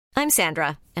I'm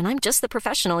Sandra, and I'm just the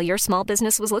professional your small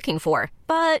business was looking for.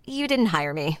 But you didn't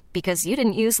hire me because you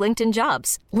didn't use LinkedIn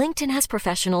Jobs. LinkedIn has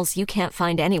professionals you can't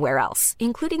find anywhere else,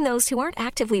 including those who aren't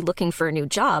actively looking for a new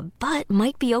job, but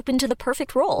might be open to the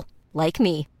perfect role, like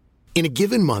me. In a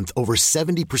given month, over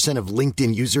 70% of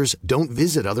LinkedIn users don't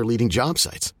visit other leading job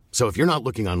sites. So if you're not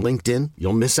looking on LinkedIn,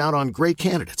 you'll miss out on great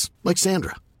candidates like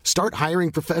Sandra. Start hiring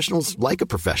professionals like a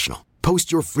professional.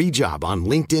 Post your free job on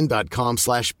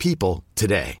linkedin.com/people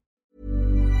today.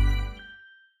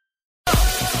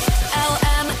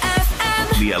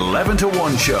 LMFM. The 11 to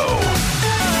 1 show.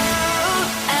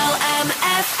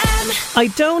 LMFM. I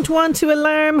don't want to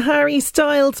alarm Harry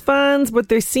Styles fans, but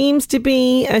there seems to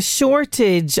be a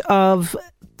shortage of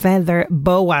feather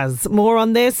boas. More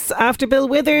on this after Bill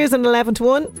Withers and 11 to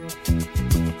 1.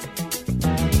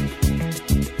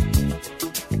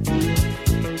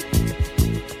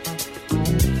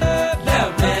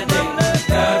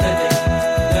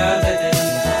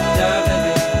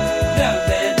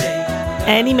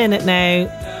 Any minute now,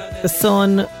 the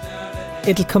sun,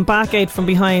 it'll come back out from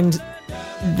behind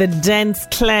the dense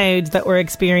cloud that we're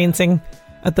experiencing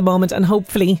at the moment, and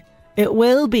hopefully it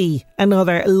will be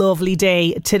another lovely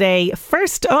day today,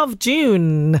 1st of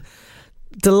June.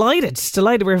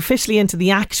 Delighted we're officially into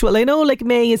the actual, I know like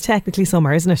May is technically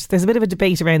summer, isn't it? There's a bit of a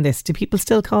debate around this. Do people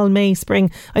still call May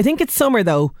spring? I think it's summer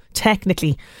though,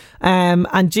 technically,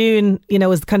 and June, you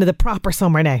know, is kind of the proper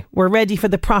summer now. We're ready for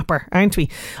the proper, aren't we?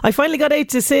 I finally got out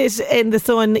to sit in the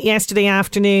sun yesterday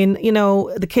afternoon. You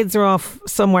know, the kids are off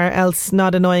somewhere else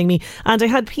not annoying me, and I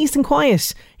had peace and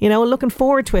quiet, you know, looking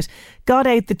forward to it. Got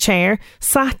out the chair,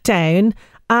 sat down,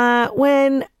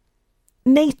 when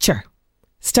nature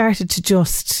started to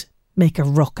just make a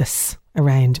ruckus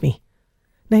around me.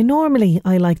 Now, normally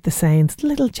I like the sounds, the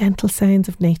little gentle sounds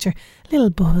of nature.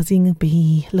 Little buzzing a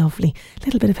bee, lovely.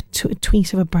 Little bit of a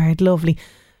tweet of a bird, lovely.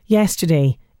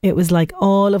 Yesterday, it was like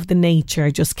all of the nature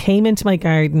just came into my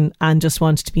garden and just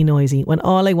wanted to be noisy, when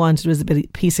all I wanted was a bit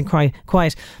of peace and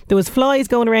quiet. There was flies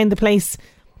going around the place,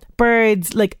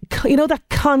 birds, like, you know, that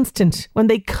constant, when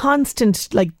they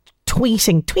like,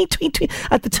 tweeting, tweet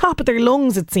at the top of their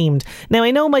lungs, it seemed. Now,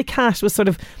 I know my cat was sort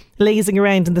of lazing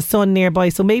around in the sun nearby,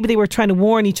 so maybe they were trying to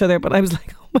warn each other, but I was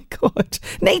like, oh my God,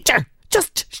 nature,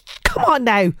 just come on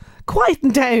now,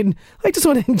 quieten down. I just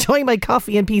want to enjoy my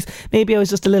coffee in peace. Maybe I was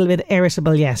just a little bit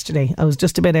irritable yesterday. I was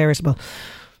just a bit irritable.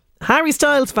 Harry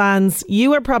Styles fans,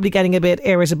 you are probably getting a bit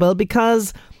irritable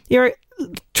because you're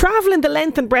travelling the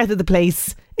length and breadth of the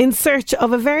place in search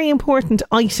of a very important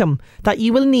item that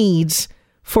you will need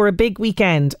for a big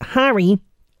weekend. Harry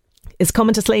is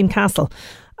coming to Slane Castle,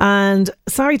 and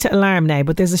sorry to alarm now,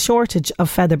 but there's a shortage of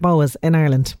feather boas in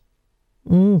Ireland.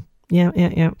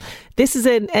 Yeah. This is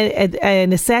a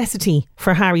necessity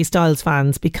for Harry Styles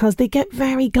fans because they get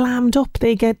very glammed up.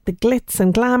 They get the glitz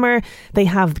and glamour, they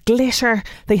have glitter,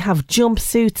 they have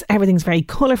jumpsuits, everything's very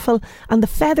colourful, and the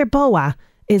feather boa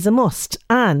is a must.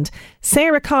 And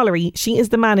Sarah Collery, she is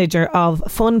the manager of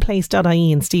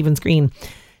funplace.ie in Stephen's Green.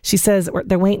 She says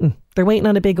they're waiting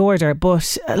on a big order,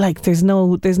 but like there's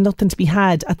nothing to be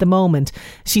had at the moment.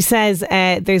 She says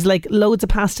there's like loads of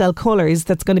pastel colours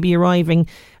that's going to be arriving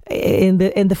in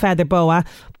the feather boa,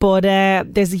 but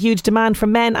there's a huge demand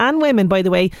from men and women, by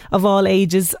the way, of all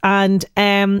ages, and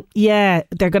they're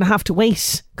going to have to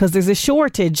wait because there's a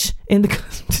shortage in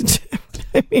the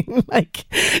I mean, like,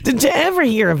 did you ever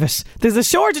hear of it? There's a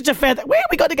shortage of feather. Where are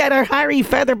we going to get our Harry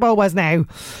feather boas now?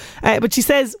 But she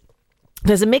says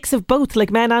there's a mix of both,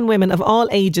 like men and women of all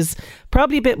ages,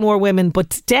 probably a bit more women,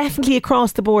 but definitely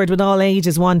across the board with all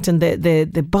ages wanting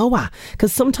the boa,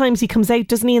 because sometimes he comes out,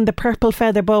 doesn't he, in the purple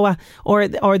feather boa or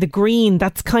the green.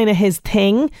 That's kind of his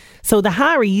thing. So the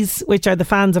Harrys, which are the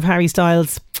fans of Harry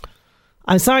Styles,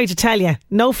 I'm sorry to tell you,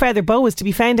 no feather boas to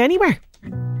be found anywhere.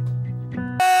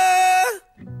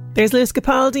 There's Lewis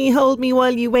Capaldi, Hold Me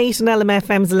While You Wait, and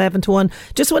LMFM's 11 to 1.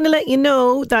 Just want to let you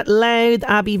know that Louth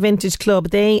Abbey Vintage Club,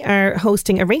 they are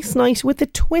hosting a race night with a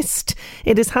twist.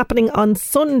 It is happening on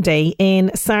Sunday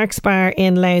in Sarks Bar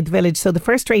in Louth Village. So the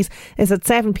first race is at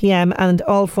 7pm and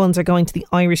all funds are going to the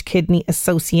Irish Kidney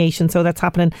Association. So that's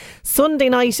happening Sunday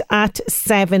night at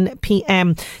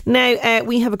 7pm. Now,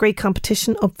 we have a great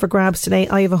competition up for grabs today.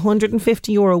 I have a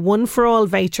 €150 one for all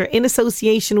voucher in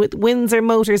association with Windsor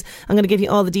Motors. I'm going to give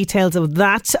you all the details of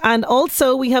that, and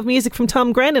also we have music from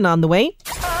Tom Grennan on the way.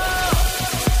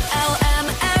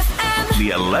 LMFM.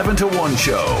 The 11 to 1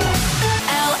 show.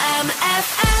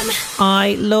 LMFM.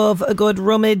 I love a good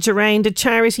rummage around a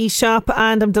charity shop,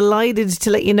 and I'm delighted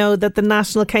to let you know that the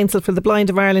National Council for the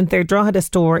Blind of Ireland, their Drogheda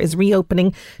store, is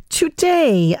reopening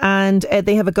today, and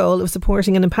they have a goal of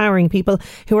supporting and empowering people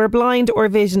who are blind or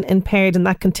vision impaired, and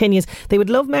that continues. They would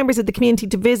love members of the community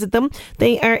to visit them.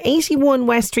 They are 81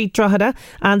 West Street, Drogheda,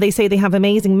 and they say they have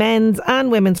amazing men's and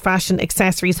women's fashion,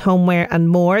 accessories, homeware and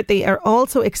more. They are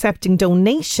also accepting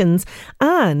donations,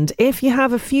 and if you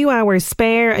have a few hours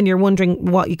spare and you're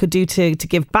wondering what you could do to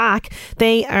give back,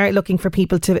 they are looking for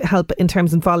people to help in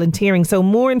terms of volunteering. So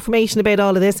more information about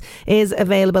all of this is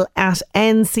available at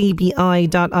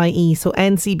ncbi.ie. So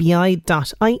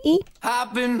ncbi.ie.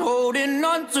 I've been holding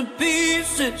on to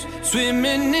pieces,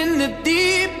 swimming in the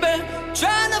deep end,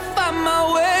 trying to find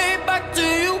my way back to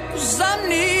you, 'cause I'm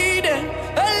needing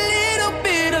a little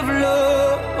bit of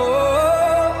love,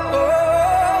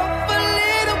 a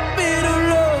little bit of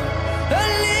love, a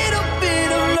little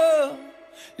bit of love.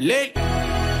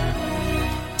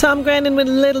 Tom Grennan with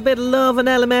a little bit of love on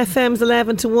LMFM's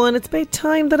 11 to 1. It's about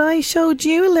time that I showed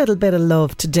you a little bit of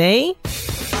love today.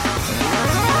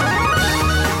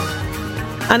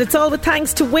 And it's all with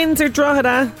thanks to Windsor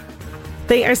Drogheda.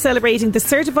 They are celebrating the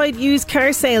Certified Used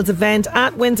Car Sales event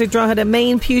at Windsor Drogheda,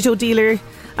 main Peugeot dealer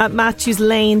at Matthews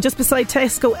Lane, just beside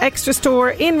Tesco Extra Store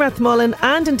in Rathmullen,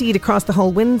 and indeed across the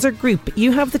whole Windsor group.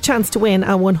 You have the chance to win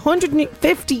a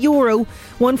 €150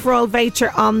 One for All voucher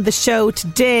on the show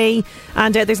today,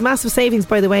 and there's massive savings,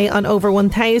 by the way, on over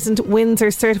 1,000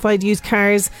 Windsor certified used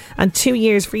cars and 2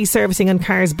 years free servicing on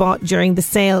cars bought during the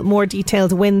sale. More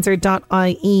details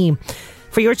windsor.ie.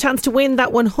 For your chance to win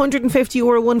that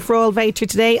 €150 One for All voucher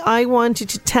today, I want you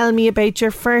to tell me about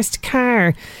your first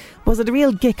car. Was it a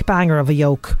real gick banger of a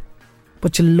yoke,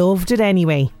 but you loved it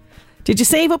anyway? Did you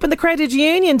save up in the credit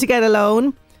union to get a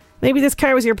loan? Maybe this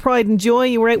car was your pride and joy.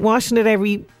 You were out washing it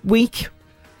every week.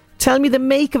 Tell me the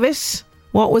make of it.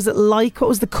 What was it like? What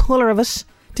was the colour of it?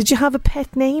 Did you have a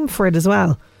pet name for it as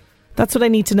well? That's what I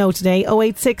need to know today.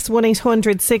 086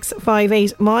 1800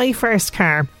 658. My first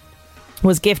car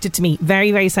was gifted to me.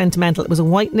 Very, very sentimental. It was a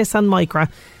white Nissan Micra,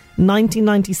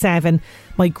 1997.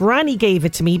 My granny gave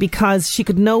it to me because she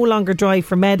could no longer drive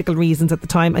for medical reasons at the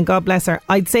time, and God bless her.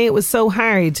 I'd say it was so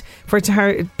hard for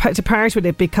her to part with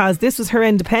it, because this was her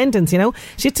independence, you know.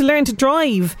 She had to learn to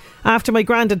drive after my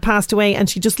granddad passed away, and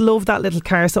she just loved that little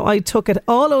car, so I took it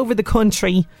all over the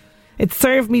country. It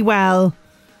served me well,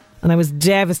 and I was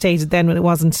devastated then when it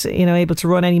wasn't, able to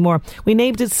run anymore. We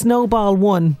named it Snowball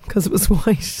 1 because it was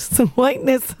white. So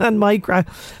whiteness and Micra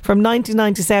from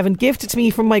 1997, gifted to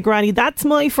me from my granny. That's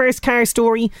my first car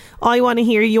story. I want to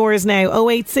hear yours now.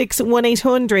 086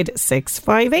 1800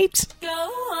 658.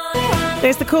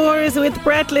 There's the chorus with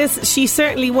Breathless. She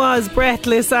certainly was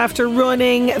breathless after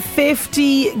running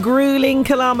 50 gruelling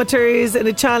kilometres in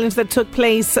a challenge that took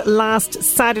place last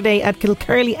Saturday at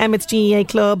Kilcurly Emmets GAA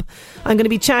Club. I'm going to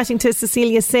be chatting to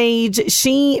Cecilia Sage.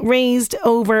 She raised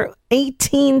over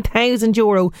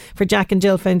 €18,000 for Jack and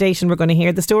Jill Foundation. We're going to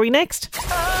hear the story next.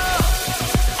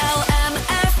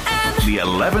 LMFM. The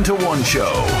 11 to 1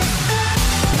 show.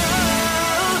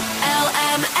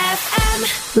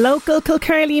 Local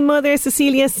Kilcurly mother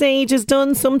Cecilia Sage has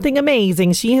done something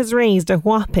amazing. She has raised a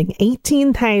whopping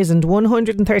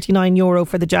 €18,139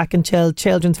 for the Jack and Jill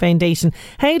Children's Foundation.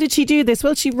 How did she do this?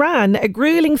 Well, she ran a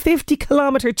gruelling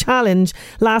 50-kilometre challenge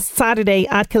last Saturday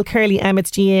at Kilcurly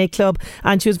Emmets GAA Club,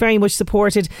 and she was very much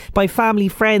supported by family,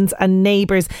 friends and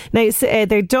neighbours. Now,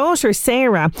 their daughter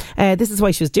Sarah, this is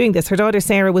why she was doing this. Her daughter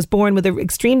Sarah was born with an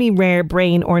extremely rare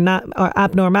brain or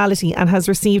abnormality, and has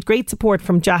received great support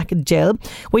from Jack and Jill,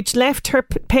 which left her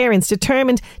parents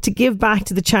determined to give back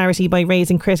to the charity by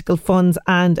raising critical funds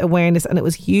and awareness, and it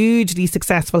was hugely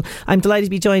successful. I'm delighted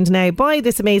to be joined now by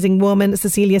this amazing woman,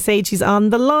 Cecilia Sage. She's on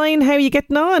the line. How are you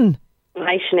getting on?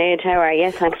 Hi Sinead, how are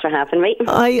you? Thanks for having me.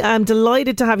 I am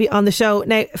delighted to have you on the show.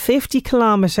 Now,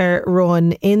 50-kilometre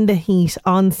run in the heat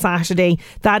on Saturday,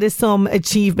 that is some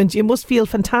achievement. You must feel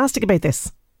fantastic about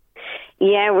this.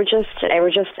 Yeah, we're just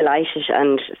delighted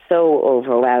and so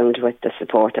overwhelmed with the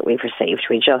support that we've received.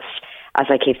 We just, as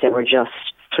I keep saying, we're just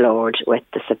floored with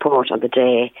the support of the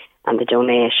day and the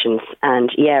donations.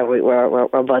 And yeah,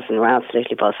 we're buzzing. We're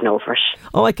absolutely buzzing over it.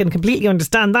 Oh, I can completely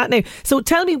understand that now. So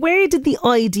tell me, where did the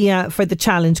idea for the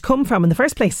challenge come from in the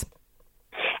first place?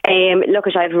 Look,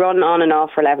 I've run on and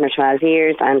off for 11 or 12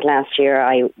 years, and last year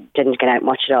I didn't get out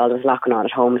much at all. There was locking on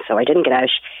at home, so I didn't get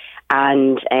out.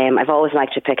 And I've always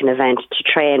liked to pick an event to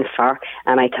train for,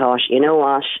 and I thought, you know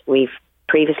what, we've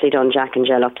previously done Jack and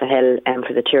Jill up the hill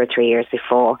for the 2 or 3 years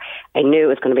before. I knew it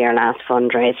was going to be our last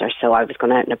fundraiser, so I was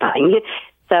going out in a bang.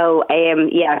 So I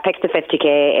picked the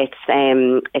 50k.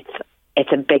 It's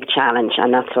it's a big challenge,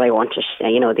 and that's what I wanted.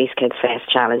 These kids face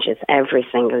challenges every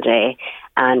single day,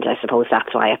 and I suppose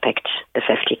that's why I picked the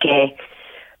 50k.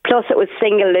 Plus, it was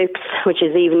single loops, which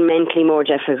is even mentally more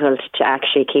difficult to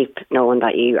actually keep knowing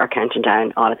that you are counting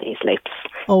down all of these loops.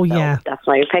 Oh, yeah. That's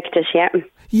why I picked it, yeah.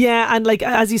 Yeah, and like,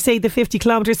 as you say, the 50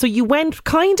 kilometres. So you went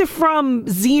kind of from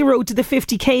 0 to the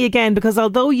 50k again, because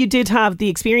although you did have the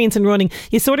experience in running,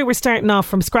 you sort of were starting off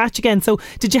from scratch again. So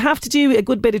did you have to do a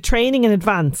good bit of training in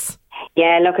advance?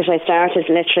 Yeah, look, I started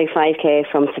literally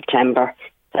 5k from September.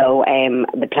 So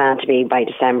the plan to be by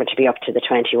December to be up to the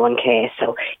 21k.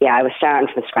 So yeah, I was starting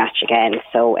from scratch again.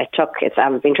 So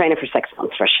I've been training for 6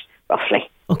 months for it, roughly.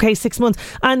 Okay, 6 months.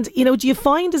 And, do you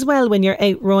find as well when you're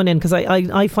out running, because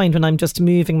I find when I'm just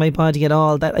moving my body at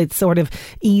all, that it's sort of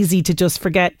easy to just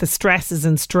forget the stresses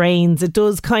and strains. It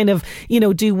does kind of,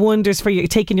 do wonders for you,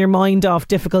 taking your mind off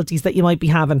difficulties that you might be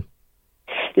having.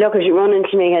 Look, running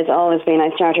to me has always been, I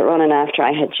started running after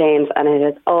I had James, and it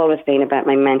has always been about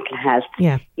my mental health.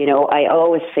 Yeah. I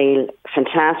always feel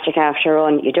fantastic after a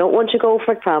run. You don't want to go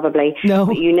for it probably, no,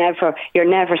 but you're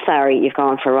never sorry you've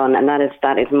gone for a run, and that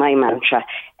is my mantra.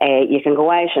 You can go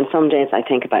out, and some days I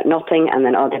think about nothing, and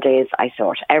then other days I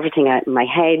sort everything out in my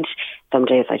head. Some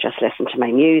days I just listen to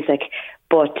my music.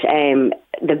 But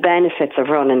the benefits of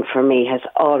running for me has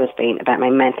always been about my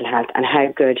mental health and how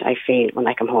good I feel when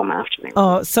I come home after my run.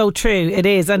 Oh, so true. It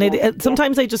is. And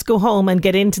sometimes I just go home and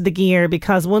get into the gear,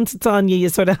 because once it's on you, you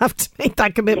sort of have to make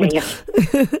that commitment. Yeah.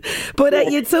 But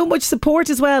you had so much support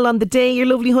as well on the day. Your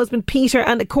lovely husband Peter,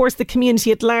 and of course the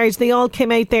community at large, they all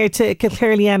came out there to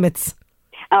Kilcurly Emmets.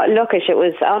 Look, it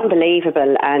was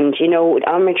unbelievable, and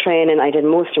on my training, I did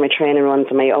most of my training runs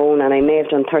on my own, and I may have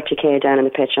done 30k down on the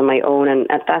pitch on my own, and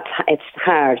it's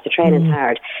hard, the training's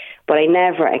hard, but I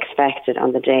never expected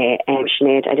on the day,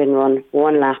 Sinead, I didn't run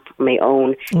one lap on my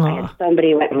own. I had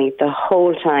somebody with me the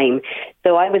whole time,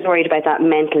 so I was worried about that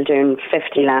mental doing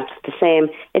 50 laps the same.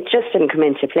 It just didn't come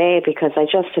into play, because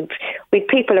we had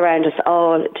people around us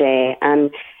all day, and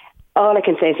all I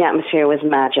can say is the atmosphere was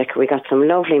magic. We got some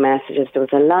lovely messages. There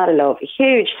was a lot of love,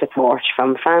 huge support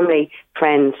from family,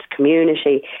 friends,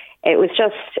 community. It was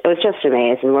just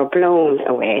amazing. We're blown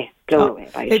away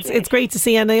by it. It's great to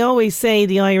see, and I always say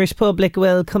the Irish public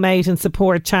will come out and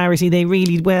support charity. They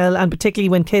really will, and particularly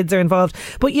when kids are involved.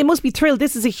 But you must be thrilled.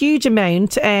 This is a huge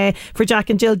amount for Jack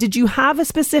and Jill. Did you have a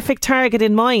specific target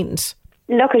in mind?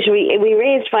 Look, we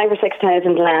raised 5,000 or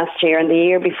 6,000 last year, and the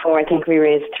year before I think we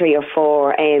raised 3 or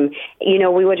 4.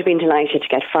 We would have been delighted to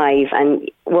get 5,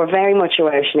 and we're very much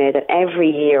aware, Sinead, that every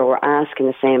year we're asking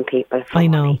the same people for I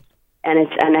know. money. And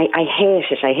I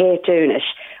hate it. I hate doing it.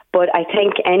 But I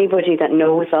think anybody that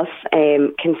knows us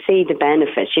can see the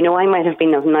benefits. I might have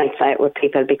been on nights out with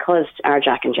people because our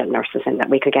Jack and Jill nurses in that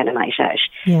we could get a night out.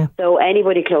 Yeah. So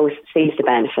anybody close sees the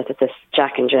benefit that this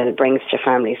Jack and Jill brings to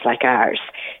families like ours.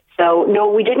 So, no,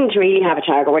 we didn't really have a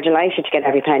target. We're delighted to get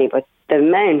every penny, but the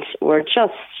amount, we're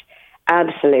just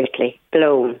absolutely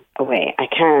blown away. I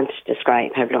can't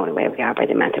describe how blown away we are by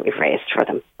the amount that we've raised for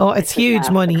them. Oh, it's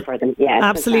huge money. For them. Yeah,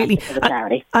 absolutely. For the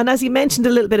charity. And as you mentioned a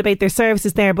little bit about their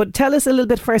services there, but tell us a little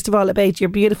bit first of all about your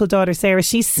beautiful daughter Sarah.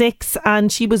 She's 6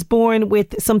 and she was born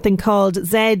with something called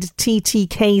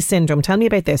ZTTK syndrome. Tell me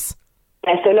about this.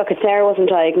 So look, Sarah wasn't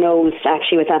diagnosed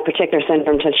actually with that particular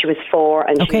syndrome until she was 4,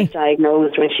 and she was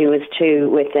diagnosed when she was 2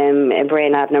 with a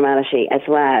brain abnormality as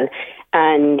well.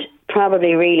 And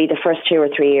probably really the first 2 or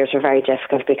 3 years were very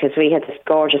difficult, because we had this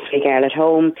gorgeous wee girl at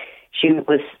home. She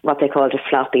was what they called a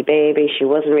floppy baby. She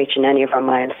wasn't reaching any of her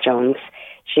milestones.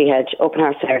 She had open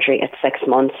heart surgery at 6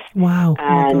 months. Wow.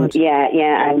 And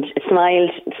and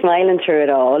smiling through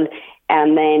it all.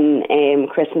 And then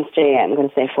Christmas Day, I'm going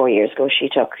to say 4 years ago, she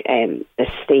took this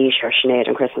seizure, Sinead,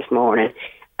 on Christmas morning.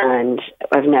 And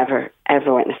I've never,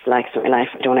 ever witnessed the likes of my life.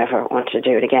 I don't ever want to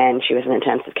do it again. She was in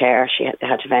intensive care. They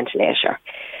had to ventilate her.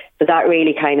 So that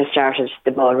really kind of started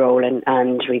the ball rolling,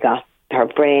 and we got her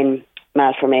brain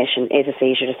malformation is a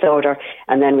seizure disorder,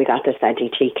 and then we got this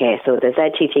ZTTK. So the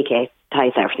ZTTK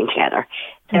ties everything together.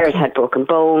 Sarah's had broken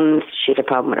bones, she had a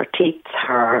problem with her teeth,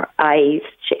 her eyes.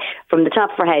 From the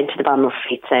top of her head to the bottom of her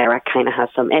feet, Sarah kind of has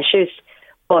some issues,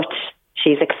 but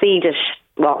she's exceeded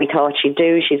what we thought she'd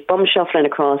do. She's bum shuffling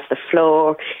across the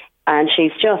floor, and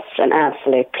she's just an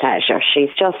absolute pleasure. She's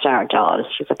just our doll.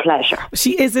 She's a pleasure.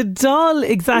 She is a doll,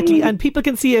 exactly. And people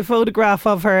can see a photograph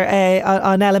of her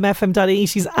on lmfm.ie.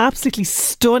 She's absolutely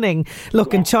stunning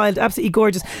looking child, absolutely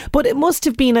gorgeous. But it must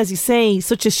have been, as you say,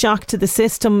 such a shock to the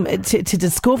system to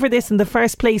discover this in the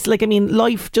first place. Like, I mean,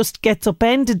 life just gets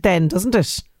upended then, doesn't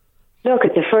it? Look,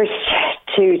 at the first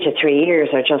 2 to 3 years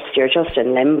you're just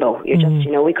in limbo. You're just,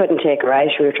 we couldn't take her out.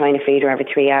 We were trying to feed her every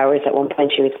 3 hours. At one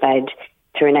point she was fed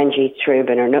through an NG tube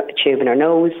in her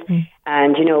nose.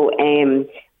 And,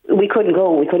 we couldn't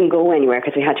go anywhere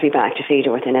because we had to be back to feed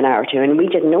her within an hour or two. And we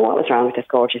didn't know what was wrong with this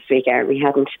gorgeous wee girl. We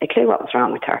hadn't a clue what was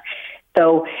wrong with her.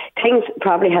 So things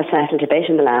probably have settled a bit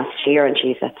in the last year, and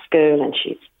she's at school and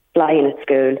she's flying at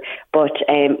school. But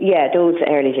those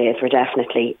early days were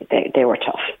definitely, they were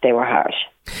tough. They were hard.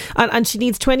 And she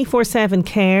needs 24/7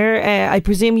 care. I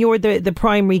presume you're the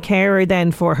primary carer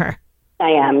then for her. I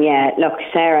am, yeah. Look,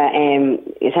 Sarah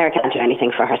can't do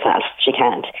anything for herself. She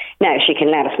can't. Now she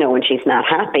can let us know when she's not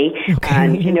happy,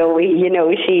 and she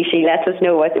lets us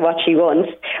know what she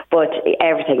wants. But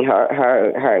everything,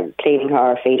 her cleaning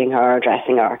her, feeding her,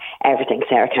 dressing her, everything,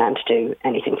 Sarah can't do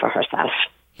anything for herself.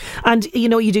 And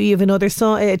you have another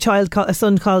son, a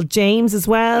son called James as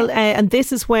well, and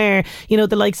this is where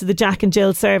the likes of the Jack and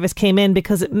Jill service came in,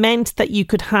 because it meant that you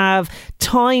could have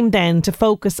time then to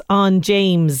focus on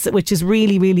James, which is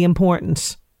really, really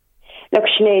important. Look,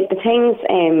 Sinead, the things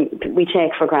we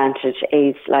take for granted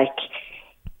is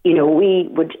we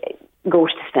would go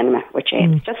to the cinema with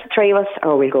James, just the three of us,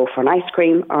 or we'll go for an ice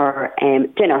cream or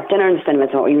dinner. Dinner in the cinema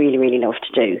is what we really, really love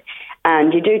to do.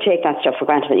 And you do take that stuff for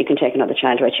granted, that you can take another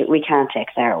child with you. We can't take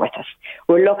Sarah with us.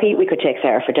 We're lucky we could take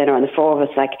Sarah for dinner, and the four of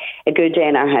us, a good day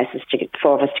in our house is the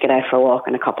four of us to get out for a walk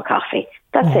and a cup of coffee.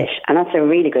 That's it. And that's a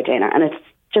really good dinner. And it's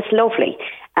just lovely.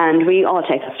 And we all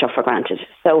take that stuff for granted.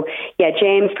 So,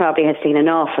 James probably has seen an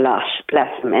awful lot,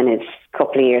 bless him, in his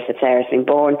couple of years that Sarah's been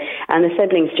born. And the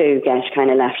siblings do get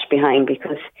kind of left behind,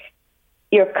 because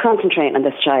you're concentrating on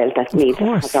this child that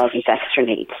has all these extra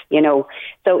needs,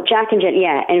 So Jack and Jill,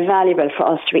 invaluable for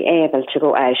us to be able to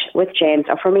go out with James,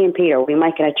 or for me and Peter. We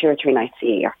might get out 2 or 3 nights a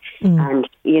year. And,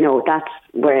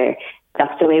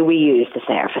 that's the way we use the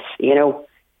service,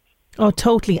 Oh,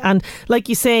 totally. And like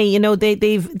you say,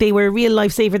 they were a real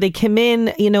lifesaver. They came in,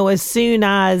 as soon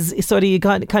as you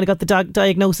got the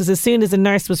diagnosis, as soon as a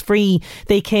nurse was free,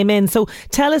 they came in. So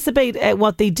tell us about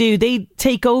what they do. They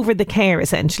take over the care,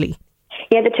 essentially.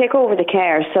 Yeah, they take over the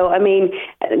care. So, our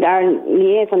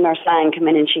liaison nurse Lang came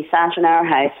in, and she sat in our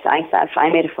house. I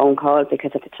made a phone call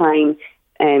because at the time,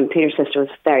 Peter's sister was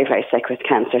very, very sick with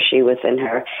cancer. She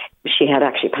had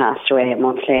actually passed away a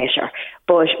month later.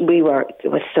 But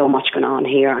there was so much going on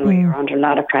here, and we were under a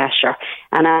lot of pressure.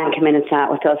 And Anne came in and sat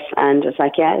with us, and it was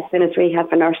as soon as we have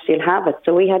a nurse, you'll have it.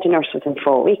 So we had a nurse within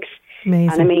 4 weeks.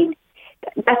 Amazing.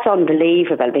 And that's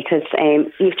unbelievable, because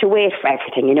you have to wait for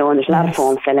everything, and there's a lot of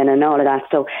form filling and all of that.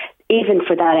 So even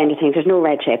for that end of things, there's no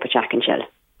red tape with Jack and Jill.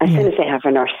 As soon as they have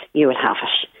a nurse, you will have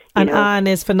it. And Anne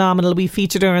is phenomenal. We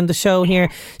featured her on the show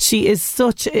here. She is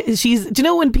do you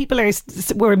know when people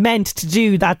were meant to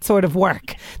do that sort of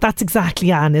work? That's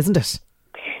exactly Anne, isn't it?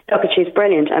 Look, she's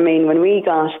brilliant. When we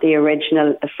got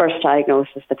the first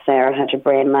diagnosis that Sarah had a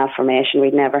brain malformation,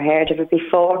 we'd never heard of it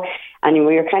before. And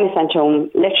we were kind of sent home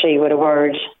literally with a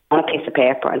word on a piece of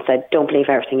paper and said, don't believe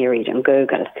everything you read on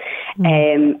Google.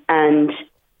 And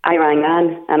I rang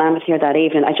Anne, and Anne was here that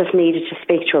evening. I just needed to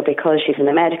speak to her because she's in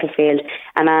the medical field,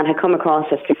 and Anne had come across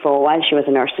this before while she was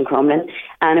a nurse in Crumlin,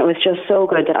 and it was just so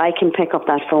good that I can pick up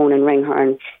that phone and ring her,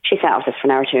 and she sat with us for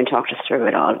an hour or two and talked us through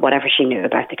it all, whatever she knew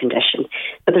about the condition.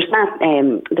 But there's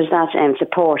that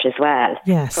support as well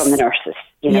from the nurses.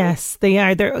 Yes, they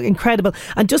are. They're incredible.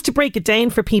 And just to break it down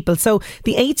for people, so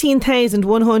the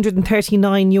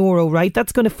 €18,139, right,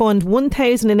 that's going to fund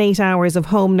 1,008 hours of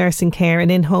home nursing care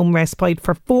and in-home respite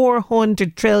for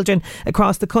 400 children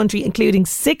across the country, including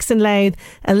 6 in Louth,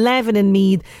 11 in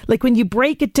Meath. Like, when you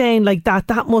break it down like that,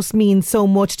 that must mean so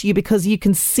much to you, because you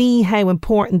can see how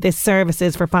important this service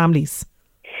is for families.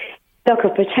 Look,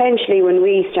 potentially when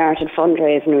we started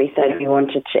fundraising, we said we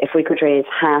wanted to, if we could raise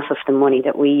half of the money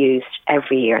that we used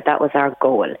every year, that was our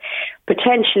goal.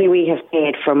 Potentially we have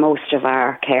paid for most of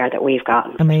our care that we've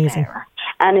gotten. Amazing.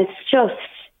 And it's just,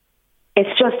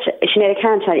 Sinead, I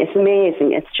can't tell you, it's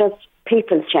amazing. It's just,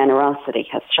 people's generosity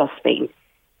has just been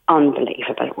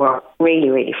unbelievable. We're really,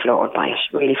 really floored by it.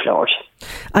 Really floored.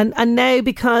 And now,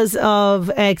 because of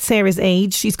Sarah's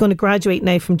age, she's going to graduate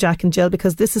now from Jack and Jill,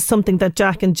 because this is something that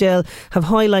Jack and Jill have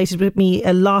highlighted with me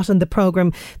a lot on the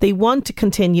programme. They want to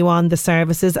continue on the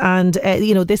services, and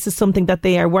this is something that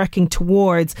they are working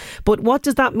towards. But what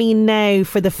does that mean now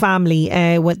for the family,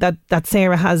 that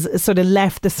Sarah has sort of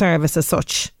left the service as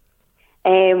such?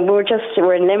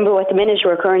 We're in limbo at the minute.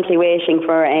 We're currently waiting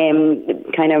for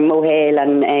kind of Mohale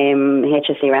and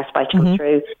HSE respite to come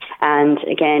through, and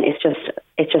again it just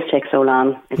takes so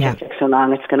long. It just takes so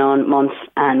long. It's gone on months,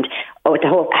 and with the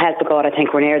help of God, I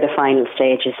think we're near the final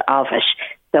stages of it.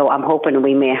 So I'm hoping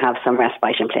we may have some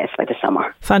respite in place by the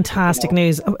summer. Fantastic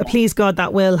news. Please God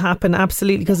that will happen,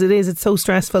 absolutely, because it's so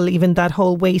stressful, even that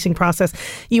whole waiting process.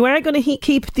 You are going to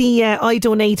keep the I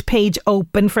Donate page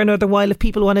open for another while if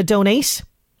people want to donate?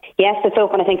 Yes, it's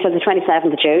open I think till the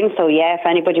 27th of June. So yeah, if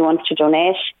anybody wants to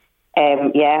donate,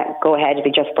 go ahead, it'd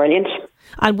be just brilliant.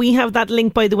 And we have that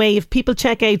link, by the way. If people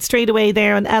check out straight away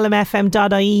there on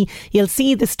lmfm.ie, you'll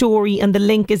see the story and the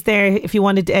link is there if you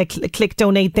want to click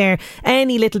donate there.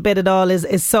 Any little bit at all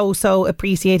is so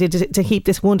appreciated to keep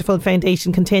this wonderful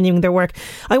foundation continuing their work.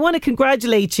 I want to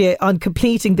congratulate you on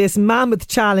completing this mammoth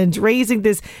challenge, raising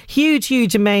this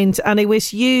huge amount, and I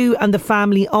wish you and the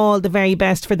family all the very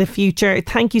best for the future.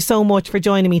 Thank you so much for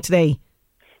joining me today.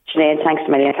 Sinead, thanks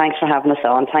a million. Thanks for having us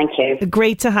on. Thank you.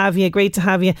 Great to have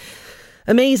you.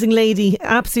 Amazing lady,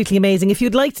 absolutely amazing. If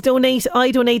you'd like to donate,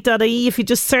 idonate.ie. If you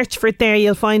just search for it there,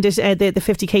 you'll find it, the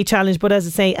 50k challenge. But as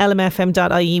I say,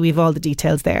 lmfm.ie, we've all the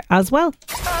details there as well.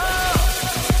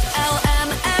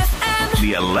 LMFM.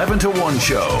 The 11 to 1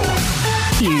 show.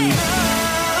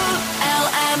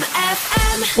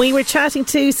 We were chatting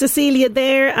to Cecilia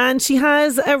there, and she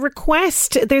has a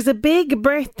request. There's a big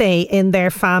birthday in their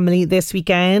family this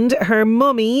weekend. Her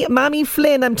mummy, Mammy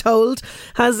Flynn, I'm told,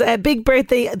 has a big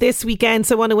birthday this weekend.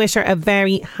 So I want to wish her a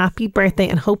very happy birthday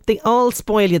and hope they all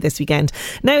spoil you this weekend.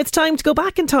 Now it's time to go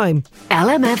back in time.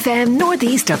 LMFM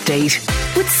Northeast Update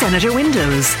with Senator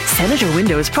Windows. Senator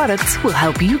Windows products will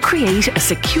help you create a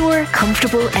secure,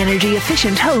 comfortable, energy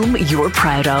efficient home you're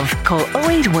proud of. Call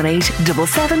 0818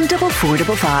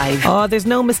 774455. Oh, there's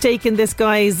no mistaking this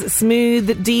guy's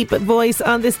smooth, deep voice.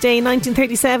 On this day,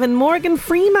 1937, Morgan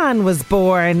Freeman was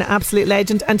born. Absolute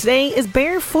legend. And today is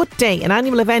Barefoot Day, an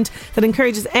annual event that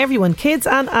encourages everyone, kids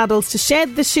and adults, to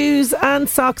shed the shoes and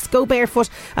socks, go barefoot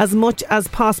as much as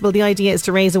possible. The idea is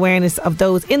to raise awareness of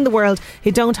those in the world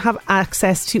who don't have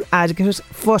access to adequate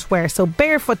footwear. So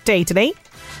Barefoot Day today.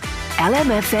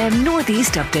 LMFM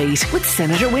Northeast Update with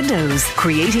Senator Windows.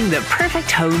 Creating the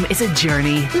perfect home is a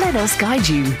journey. Let us guide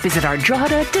you. Visit our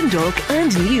Drogheda, Dundalk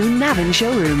and new Navan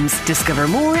showrooms. Discover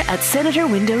more at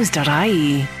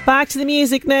senatorwindows.ie. Back to the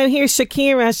music now. Here's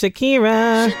Shakira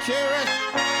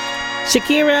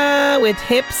with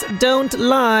Hips Don't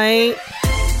Lie.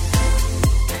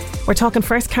 We're talking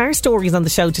first car stories on the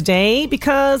show today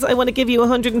because I want to give you a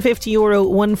 €150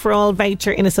 one for all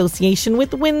voucher in association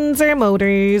with Windsor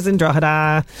Motors in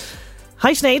Drogheda.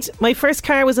 Hi Sinead, my first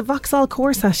car was a Vauxhall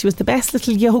Corsa. She was the best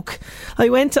little yoke. I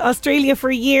went to Australia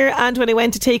for a year, and when I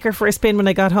went to take her for a spin when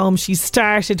I got home, she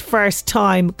started first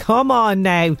time. Come on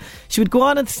now. She would go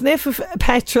on and sniff of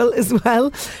petrol as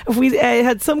well. We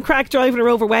had some crack driving her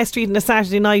over West Street on a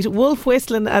Saturday night, wolf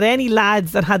whistling at any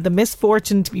lads that had the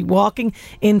misfortune to be walking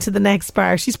into the next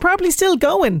bar. She's probably still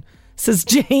going, says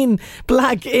Jane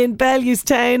Black in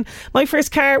Bellewstown. My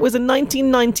first car was a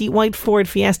 1990 white Ford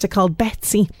Fiesta called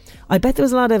Betsy. I bet there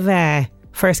was a lot of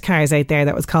first cars out there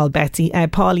that was called Betsy.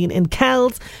 Pauline in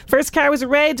Kells. First car was a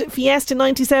red Fiesta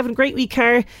 97. Great wee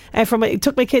car.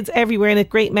 Took my kids everywhere in it.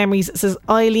 Great memories, says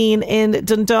Eileen in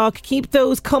Dundalk. Keep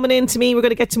those coming in to me. We're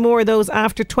going to get to more of those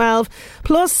after 12.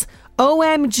 Plus,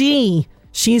 OMG,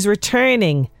 she's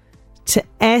returning to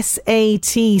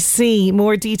SATC.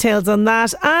 More details on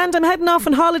that. And I'm heading off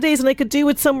on holidays and I could do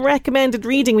with some recommended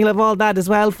reading. We'll have all that as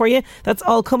well for you. That's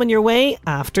all coming your way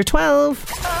after 12.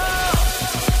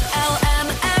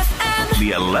 LMFM.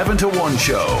 The 11 to 1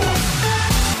 show.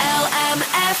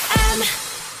 LMFM.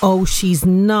 Oh, she's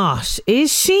not,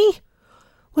 is she?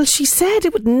 Well, she said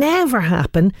it would never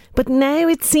happen, but now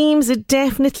it seems it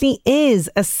definitely is.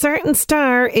 A certain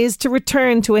star is to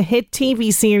return to a hit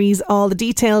TV series. All the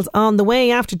details on the way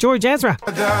after George Ezra.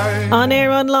 On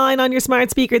air, online, on your smart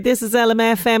speaker, this is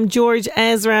LMFM. George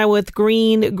Ezra with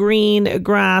Green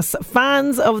Grass.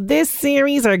 Fans of this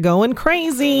series are going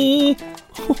crazy.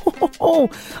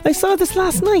 I saw this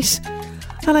last night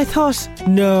and I thought,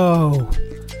 no,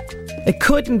 it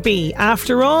couldn't be.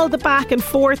 After all the back and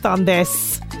forth on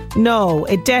this, no,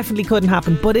 it definitely couldn't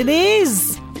happen. But it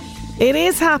is. It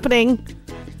is happening.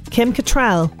 Kim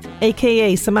Cattrall,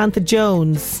 aka Samantha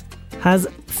Jones, has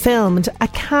filmed a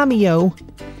cameo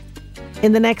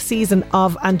in the next season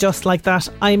of And Just Like That.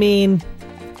 I mean,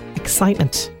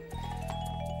 excitement.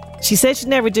 She said she'd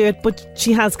never do it, but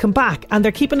she has come back. And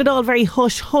they're keeping it all very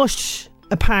hush-hush,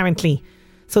 apparently.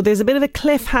 So there's a bit of a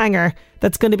cliffhanger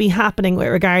that's going to be happening with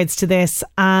regards to this.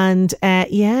 And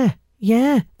yeah,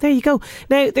 there you go.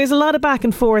 Now, there's a lot of back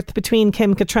and forth between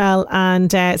Kim Cattrall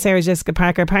and Sarah Jessica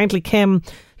Parker. Apparently, Kim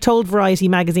told Variety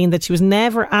magazine that she was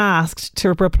never asked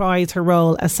to reprise her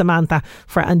role as Samantha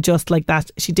for And Just Like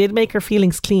That. She did make her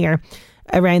feelings clear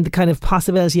around the kind of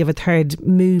possibility of a third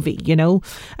movie, you know,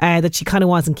 that she kind of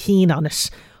wasn't keen on it.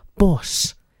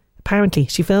 But apparently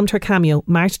she filmed her cameo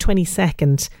March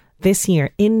 22nd this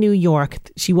year in New York.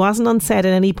 She wasn't on set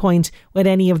at any point with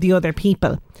any of the other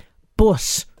people,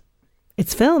 but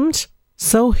it's filmed,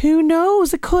 so who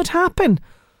knows, it could happen.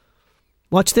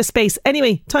 Watch this space.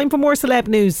 Anyway, time for more celeb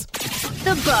news.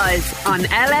 The Buzz on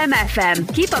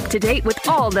LMFM. Keep up to date with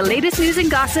all the latest news and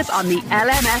gossip on the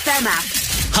LMFM app.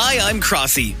 Hi, I'm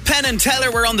Crossy. Penn and Teller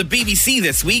were on the BBC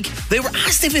this week. They were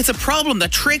asked if it's a problem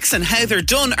that tricks and how they're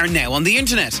done are now on the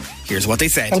internet. Here's what they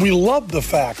said. And we love the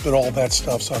fact that all that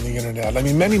stuff's on the internet. I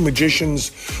mean, many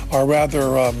magicians are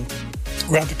rather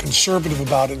conservative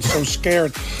about it and so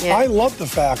scared. Yeah. I love the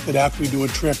fact that after we do a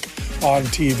trick on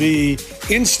TV,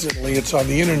 instantly it's on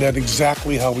the internet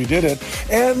exactly how we did it.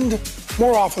 And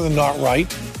more often than not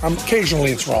right.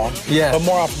 Occasionally it's wrong, but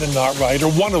more often than not right,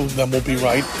 or one of them will be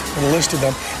right in a list of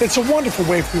them. It's a wonderful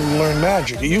way for people to learn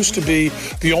magic. It used to be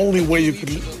the only way you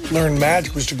could learn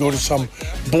magic was to go to some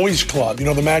boys club. You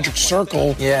know, the Magic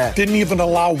Circle didn't even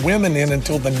allow women in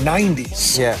until the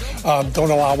 90s.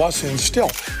 Don't allow us in still.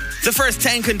 The first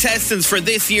 10 contestants for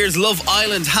this year's Love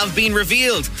Island have been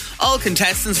revealed. All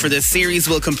contestants for this series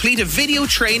will complete a video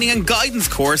training and guidance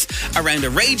course around a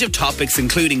range of topics,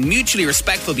 including mutually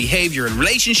respectful behaviour in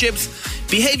relationships,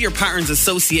 behaviour patterns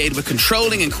associated with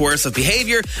controlling and coercive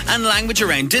behaviour, and language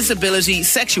around disability,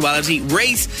 sexuality,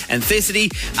 race,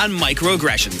 ethnicity, and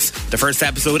microaggressions. The first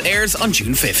episode airs on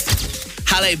June 5th.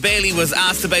 Halle Bailey was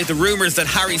asked about the rumours that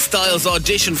Harry Styles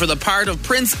auditioned for the part of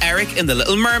Prince Eric in The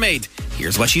Little Mermaid.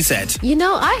 Here's what she said. You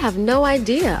know, I have no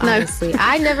idea, honestly.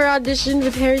 I never auditioned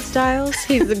with Harry Styles.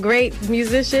 He's a great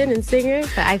musician and singer,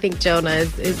 but I think Jonah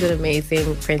is an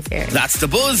amazing Prince Eric. That's The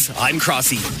Buzz. I'm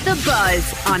Crossy. The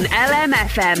Buzz on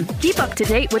LMFM. Keep up to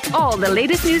date with all the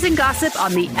latest news and gossip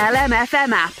on the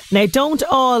LMFM app. Now, don't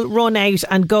all run out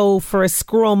and go for a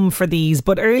scrum for these,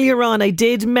 but earlier on I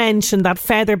did mention that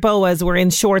feather boas were in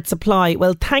short supply.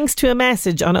 Well, thanks to a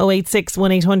message on 086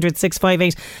 1800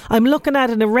 658, I'm looking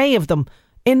at an array of them.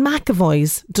 In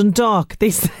McAvoy's, Dundalk,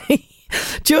 they say,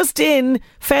 just in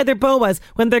feather boas.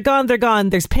 When they're gone, they're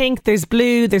gone. There's pink, there's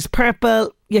blue, there's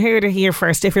purple. You heard it here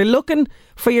first. If you're looking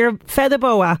for your feather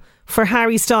boa for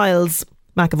Harry Styles,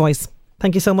 McAvoy's.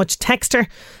 Thank you so much, Texter.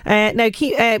 Now,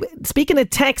 speaking of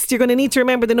text, you're going to need to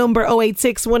remember the number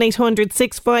 086 1800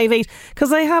 658,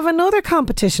 because I have another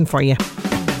competition for you.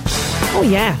 Oh,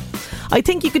 yeah. I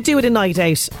think you could do it a night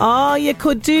out. Oh, you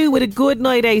could do with a good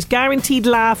night out. Guaranteed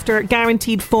laughter,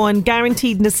 guaranteed fun,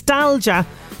 guaranteed nostalgia.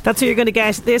 That's what you're going to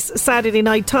get this Saturday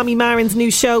night. Tommy Marin's new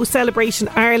show, Celebration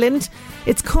Ireland.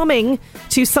 It's coming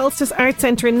to Solstice Arts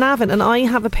Centre in Navan, and I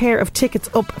have a pair of tickets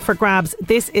up for grabs.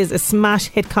 This is a smash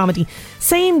hit comedy.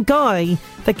 Same guy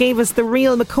that gave us The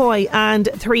Real McCoy and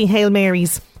 3 Hail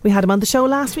Marys. We had him on the show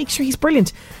last week. Sure, he's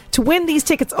brilliant. To win these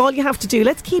tickets, all you have to do,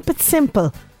 let's keep it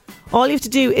simple. All you have to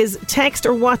do is text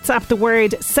or WhatsApp the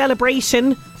word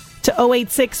celebration to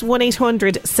 086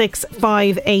 1800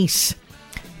 658.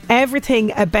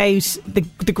 Everything about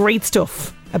the great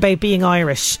stuff about being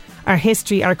Irish, our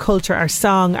history, our culture, our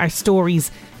song, our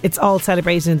stories, it's all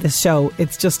celebrated in this show.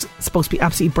 It's just supposed to be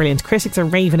absolutely brilliant. Critics are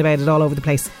raving about it all over the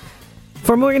place.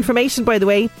 For more information, by the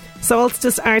way,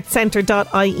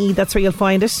 solsticeartscentre.ie, that's where you'll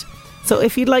find it. So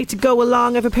if you'd like to go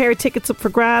along, I have a pair of tickets up for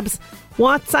grabs.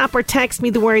 WhatsApp or text me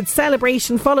the word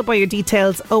celebration followed by your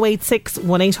details 086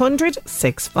 1800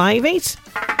 658.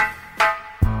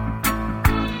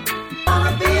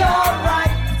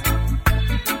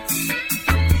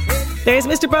 There's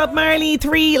Mr. Bob Marley,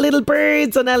 3 Little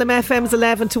Birds on LMFM's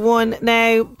 11 to 1.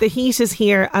 Now, the heat is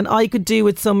here and I could do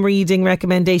with some reading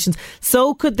recommendations.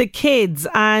 So could the kids.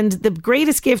 And the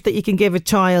greatest gift that you can give a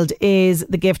child is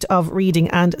the gift of reading.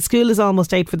 And school is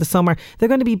almost out for the summer. They're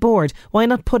going to be bored. Why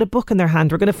not put a book in their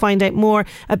hand? We're going to find out more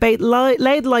about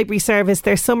Louth Library Service,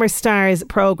 their Summer Stars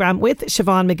programme with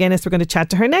Siobhan McGuinness. We're going to chat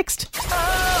to her next.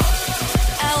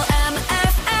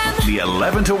 LMFM. The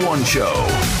 11 to 1 show.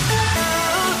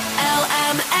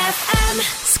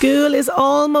 School is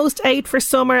almost out for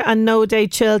summer and no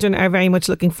doubt children are very much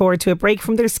looking forward to a break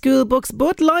from their school books,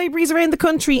 but libraries around the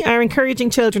country are encouraging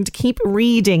children to keep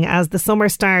reading as the Summer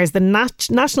Stars, the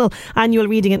National Annual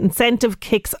Reading Incentive,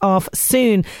 kicks off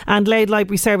soon, and Louth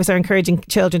Library Service are encouraging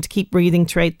children to keep reading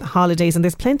throughout the holidays, and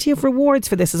there's plenty of rewards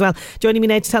for this as well. Joining me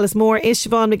now to tell us more is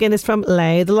Siobhan McGuinness from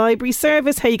Louth Library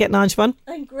Service. How are you getting on, Siobhan?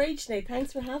 I'm great, Sinead.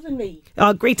 Thanks for having me.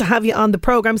 Oh, great to have you on the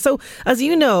programme. So, as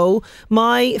you know,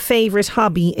 my favourite favourite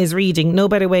hobby is reading. No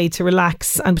better way to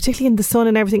relax, and particularly in the sun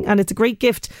and everything. And it's a great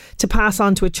gift to pass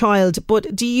on to a child.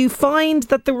 But do you find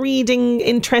that the reading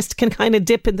interest can kind of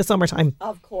dip in the summertime?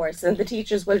 Of course, and the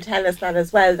teachers will tell us that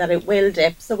as well, that it will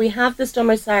dip. So we have the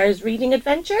Summer Stars Reading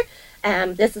Adventure.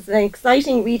 This is an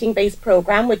exciting reading-based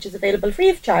programme which is available free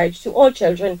of charge to all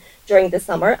children during the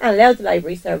summer, and Louth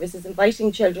Library Service is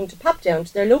inviting children to pop down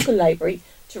to their local library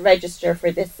to register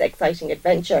for this exciting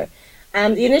adventure.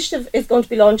 The initiative is going to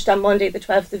be launched on Monday the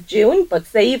 12th of June, but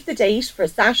save the date for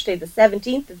Saturday the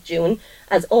 17th of June,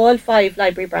 as all 5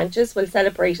 library branches will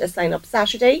celebrate a sign-up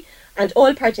Saturday, and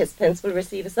all participants will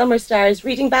receive a Summer Stars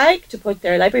reading bag to put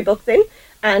their library books in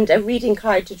and a reading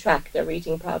card to track their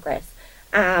reading progress.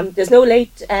 There's no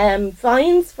late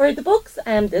fines for the books,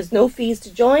 there's no fees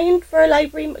to join for a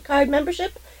library card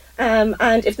membership,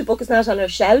 and if the book is not on our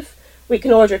shelf, we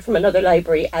can order it from another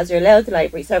library, as your Louth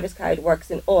Library Service card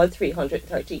works in all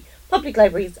 330 public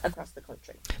libraries across the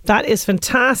country. That is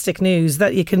fantastic news,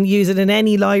 that you can use it in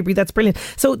any library. That's brilliant.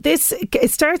 So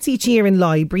it starts each year in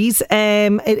libraries.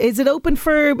 Is it open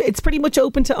it's pretty much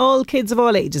open to all kids of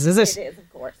all ages, is it? It is,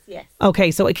 of course, yes.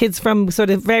 Okay, so kids from sort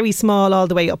of very small all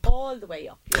the way up. All the way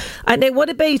up. Yes. And now what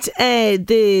about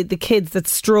the kids that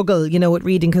struggle, with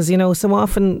reading? Because, so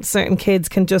often certain kids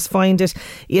can just find it,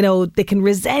 they can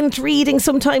resent reading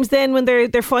sometimes then when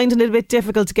they're finding it a bit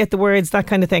difficult to get the words, that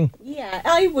kind of thing. Yeah,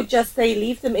 I would just say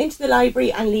leave them into the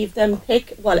library and leave them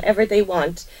pick whatever they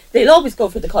want. They'll always go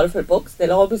for the colourful books.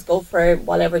 They'll always go for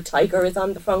whatever tiger is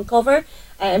on the front cover,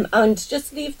 and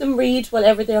just leave them read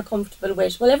whatever they're comfortable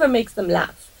with, whatever makes them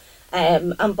laugh.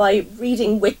 And by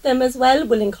reading with them as well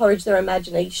will encourage their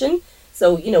imagination.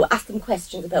 So, ask them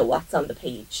questions about what's on the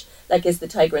page. Like, is the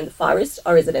tiger in the forest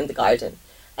or is it in the garden?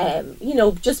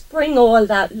 Just bring all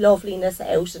that loveliness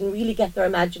out and really get their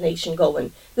imagination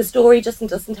going. The story just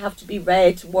doesn't have to be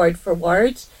read word for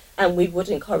word, and we would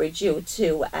encourage you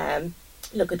to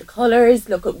look at the colours,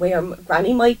 look at where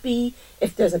Granny might be,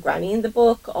 if there's a Granny in the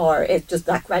book, or does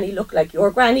that Granny look like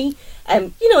your Granny?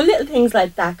 Little things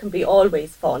like that can be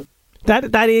always fun.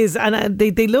 That is, and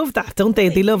they love that, don't they?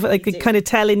 They love kind of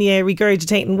telling you,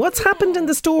 regurgitating what's happened in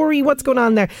the story, what's going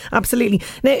on there. Absolutely.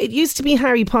 Now, it used to be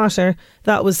Harry Potter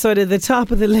that was sort of the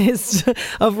top of the list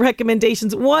of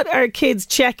recommendations. What are kids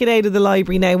checking out of the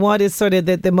library now? What is sort of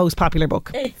the most popular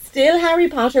book? It's still Harry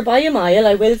Potter by a mile,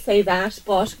 I will say that,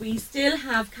 but we still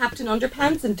have Captain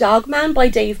Underpants and Dogman by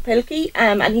Dave Pilkey,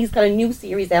 and he's got a new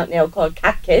series out now called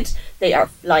Cat Kid. They are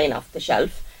flying off the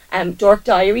shelf. Dork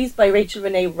Diaries by Rachel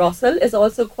Renee Russell is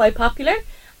also quite popular.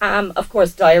 Of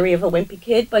course, Diary of a Wimpy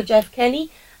Kid by Jeff Kenny,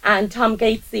 and Tom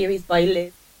Gates series by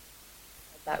Liz.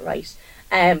 Is that right?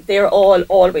 They're all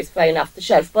always flying off the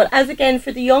shelf. But as again,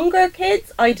 for the younger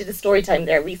kids, I did a story time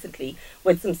there recently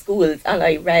with some schools, and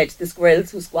I read The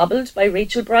Squirrels Who Squabbled by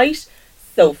Rachel Bright.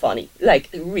 So funny,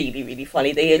 really, really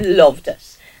funny. They loved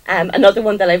it. Another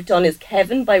one that I've done is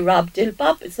Kevin by Rob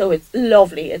Dilbop. So it's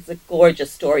lovely. It's a gorgeous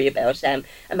story about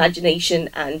imagination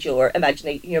and your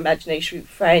imagination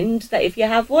friend, that if you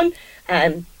have one.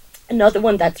 Another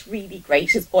one that's really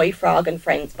great is Boy Frog and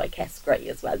Friends by Kes Gray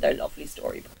as well. They're lovely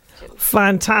storybooks.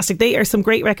 Fantastic. They are some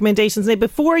great recommendations. Now,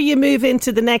 before you move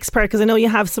into the next part, because I know you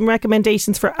have some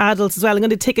recommendations for adults as well, I'm going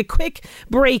to take a quick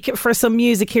break for some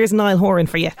music. Here's Niall Horan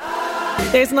for you.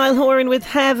 There's Niall Horan with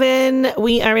Heaven.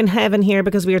 We are in heaven here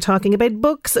because we are talking about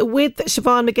books with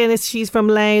Siobhan McGuinness. She's from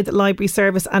Louth Library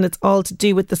Service, and it's all to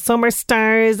do with the Summer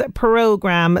Stars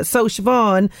programme. So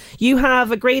Siobhan, you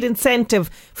have a great incentive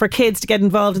for kids to get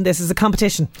involved in this as a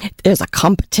competition. There's a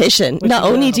competition. Not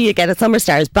only do you get a Summer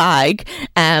Stars bag,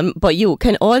 but you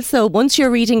can also, once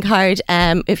your reading card,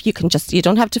 if you can you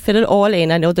don't have to fill it all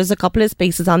in. I know there's a couple of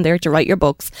spaces on there to write your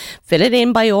books. Fill it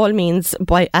in by all means.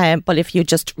 But if you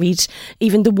just read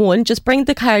even the one, just bring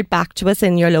the card back to us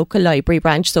in your local library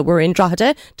branch. So we're in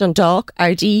Drogheda, Dundalk,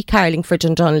 RD, Carlingford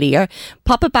and Dunleer.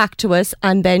 Pop it back to us,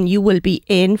 and then you will be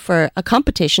in for a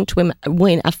competition to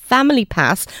win a family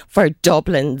pass for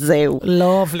Dublin Zoo.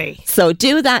 Lovely. So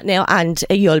do that now, and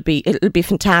it'll be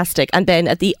fantastic. And then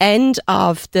at the end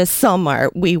of the summer,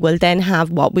 we will then have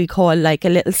what we call like a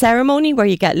little ceremony where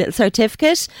you get a little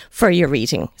certificate for your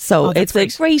reading. So it's a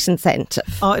great incentive.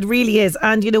 Oh, it really is.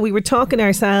 And we were talking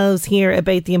ourselves here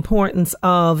about the importance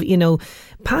of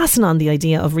passing on the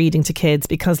idea of reading to kids,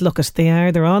 because look,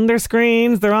 they're on their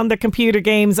screens, they're on their computer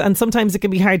games, and sometimes it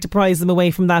can be hard to prise them away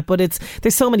from that, but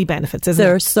there's so many benefits, isn't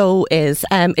there? There so is.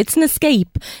 It's an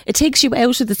escape. It takes you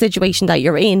out of the situation that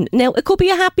you're in. Now, it could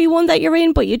be a happy one that you're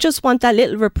in, but you just want that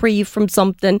little reprieve from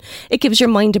something. It gives your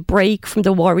mind a break from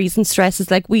the worries and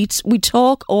stresses. Like we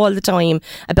talk all the time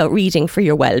about reading for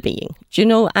your well-being,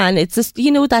 and it's just,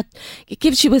 that it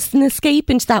gives you an escape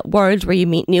into that world world where you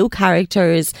meet new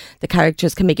characters. The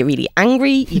characters can make you really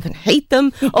angry, you can hate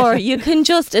them, or you can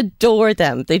just adore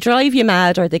them. They drive you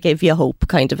mad or they give you hope,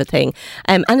 kind of a thing.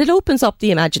 And it opens up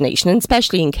the imagination, and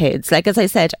especially in kids. Like as I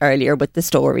said earlier with the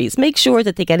stories, make sure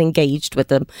that they get engaged with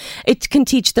them. It can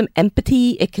teach them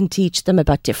empathy, it can teach them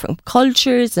about different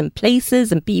cultures and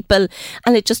places and people,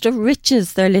 and it just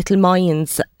enriches their little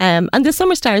minds. And the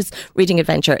Summer Stars Reading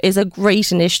Adventure is a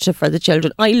great initiative for the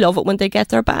children. I love it when they get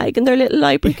their bag and their little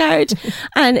library card.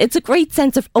 And it's a great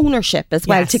sense of ownership as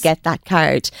well to get that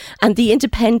card. And the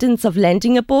independence of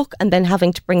lending a book and then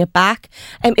having to bring it back,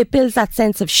 it builds that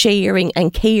sense of sharing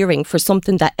and caring for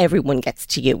something that everyone gets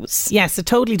to use. Yes, it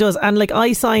totally does. And like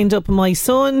I signed up my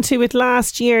son to it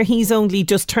last year. He's only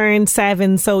just turned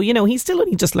 7, so you know he's still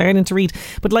only just learning to read.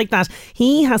 But like that,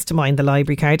 he has to mind the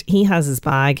library card. He has his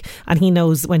bag and he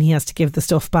knows when he has to give the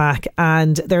stuff back.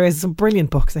 And there is some brilliant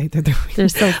books out there. They're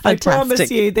so fantastic. I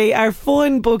promise you, they are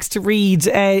fun books to read.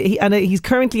 He's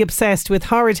currently obsessed with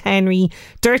Horrid Henry,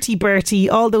 Dirty Bertie,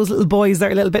 all those little boys that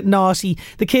are a little bit naughty.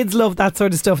 The kids love that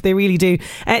sort of stuff. They really do.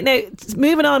 Now,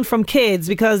 moving on from kids,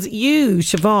 because you,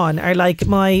 Siobhan, are like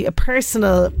my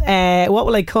personal, what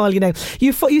will I call you now?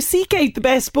 You seek out the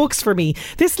best books for me.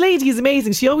 This lady is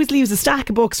amazing. She always leaves a stack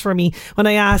of books for me when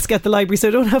I ask at the library, so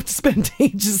I don't have to spend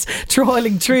ages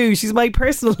trawling through. She's my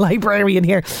personal librarian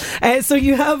here. So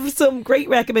you have some great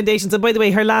recommendations. And by the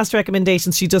way, her last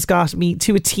recommendations, she just got me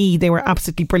to a T. They were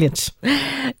absolutely brilliant.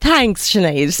 Thanks,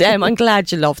 Sinead. I'm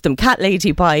glad you loved them. Cat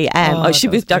Lady by she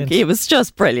was Ducky. It was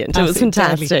just brilliant. Absolutely, it was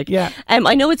fantastic. Yeah.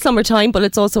 I know it's summertime, but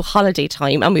it's also holiday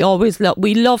time, and we always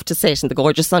we love to sit in the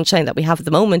gorgeous sunshine that we have at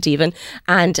the moment, even,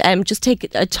 and just take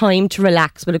a time to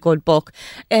relax with a good book.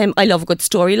 I love a good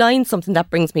storyline, something that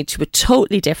brings me to a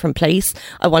totally different place.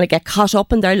 I want to get caught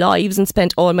up in their lives and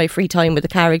spend all my free time with the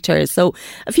characters. So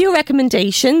a few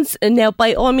recommendations. Now,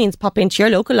 by all means, pop into your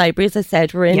local library. As I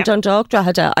said, we're in Dundalk,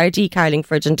 Drogheda, RD,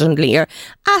 Carlingford and Dunleer.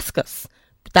 Ask us.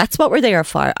 That's what we're there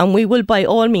for, and we will by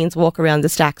all means walk around the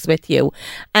stacks with you.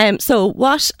 So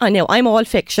what I know, I'm all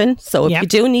fiction, so if you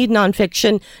do need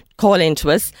non-fiction, call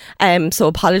into us. So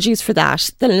apologies for that.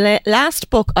 The last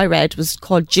book I read was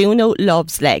called Juno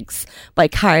Loves Legs by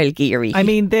Carl Geary. I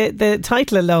mean, the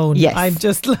title alone, I'm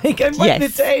just like, I'm writing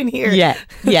it down here. Yeah.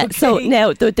 Okay. So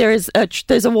now there's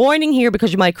a warning here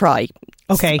because you might cry.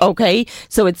 Okay.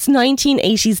 So it's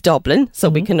 1980s Dublin, so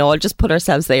we can all just put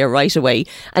ourselves there right away.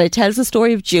 And it tells the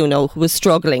story of Juno, who was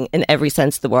struggling in every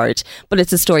sense of the word. But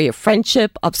it's a story of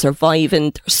friendship, of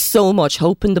surviving. There's so much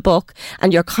hope in the book,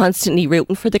 and you're constantly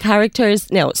rooting for the characters.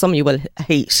 Now, some of you will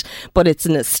hate, but it's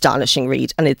an astonishing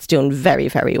read, and it's doing very,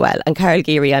 very well. And Carl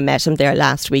Geary, I met him there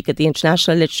last week at the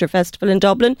International Literature Festival in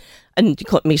Dublin. And you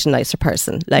couldn't meet a nicer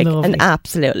person, like lovely. An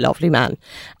absolute lovely man.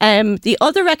 The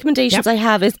other recommendations I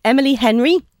have is Emily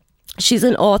Henry. She's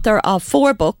an author of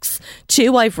 4 books.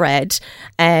 2 I've read.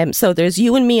 So there's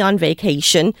You and Me on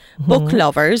Vacation, Book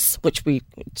Lovers, which we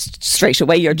straight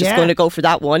away you're just going to go for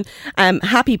that one.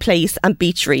 Happy Place and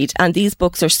Beach Read. And these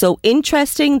books are so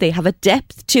interesting. They have a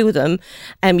depth to them.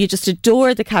 You just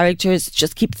adore the characters.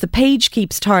 Just the page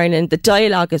keeps turning. The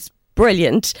dialogue is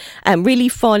brilliant and really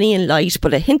funny and light,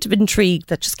 but a hint of intrigue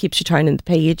that just keeps you turning the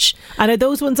page. And are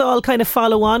those ones all kind of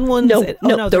follow-on ones?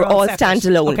 No, they're all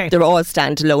standalone. Okay. They're all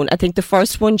standalone. I think the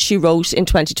first one she wrote in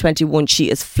 2021,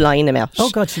 she is flying them out. Oh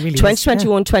God, she really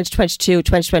 2021, 2022,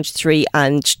 2023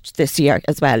 and this year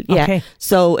as well. Yeah. Okay.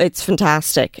 So it's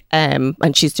fantastic. And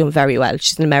she's doing very well.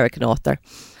 She's an American author.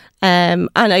 And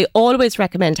I always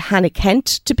recommend Hannah Kent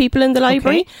to people in the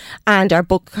library, and our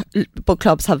book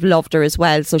clubs have loved her as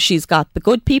well. So she's got The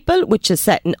Good People, which is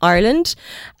set in Ireland,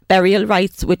 Burial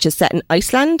Rites, which is set in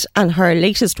Iceland, and her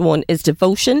latest one is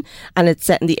Devotion, and it's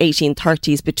set in the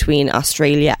 1830s between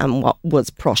Australia and what was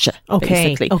Prussia,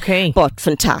 basically. Okay. But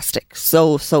fantastic.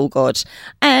 So good.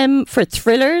 For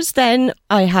thrillers, then,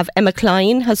 I have Emma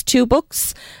Cline has 2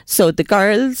 books. So The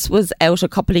Girls was out a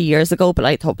couple of years ago, but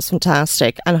I thought was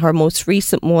fantastic. And her most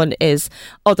recent one is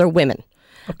Other Women.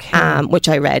 Okay. Which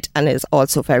I read and is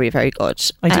also very, very good.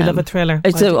 I do love a thriller.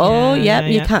 You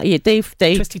can't. They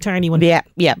twisty turny one.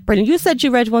 Yeah, brilliant. You said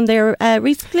you read one there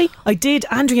recently. I did.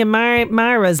 Andrea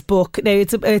Mara's book. Now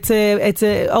it's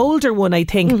a older one, I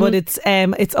think, but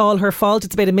it's all her fault.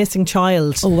 It's about a missing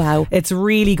child. Oh wow, it's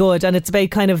really good, and it's about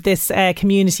kind of this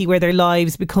community where their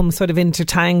lives become sort of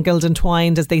intertangled and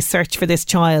twined as they search for this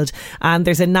child. And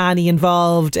there's a nanny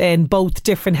involved in both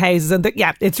different houses, and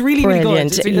it's really, really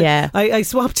good. Yeah, I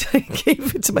I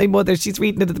gave it to my mother. She's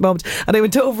reading it at the moment. And I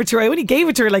went over to her. I only gave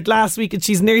it to her like last week and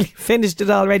she's nearly finished it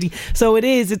already. So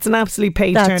it's an absolute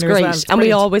page turner as well. And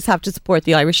we always have to support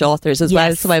the Irish authors as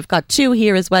well. So I've got two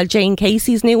here as well. Jane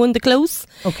Casey's new one, The Close.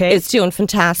 Okay. It's doing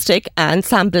fantastic. And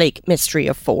Sam Blake, Mystery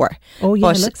of Four. Oh yeah,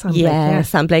 look, Sam Blake. Yeah,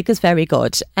 Sam Blake is very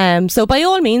good. So by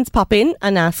all means, pop in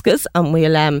and ask us, and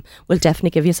we'll definitely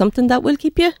give you something that will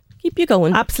keep you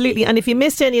going. Absolutely. And if you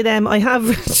missed any of them, I have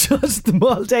jotted them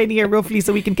all down here roughly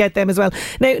so we can get them as well.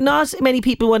 Now, not many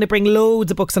people want to bring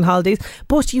loads of books on holidays,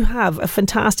 but you have a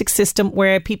fantastic system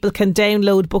where people can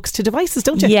download books to devices,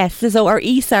 don't you? Yes, so our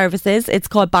e-services, it's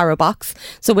called BorrowBox.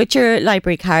 So with your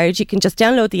library card, you can just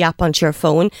download the app onto your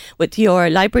phone with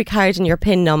your library card and your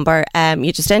PIN number.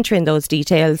 You just enter in those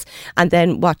details, and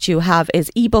then what you have is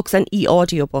ebooks and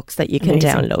e-audiobooks that you can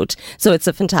download. So it's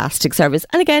a fantastic service.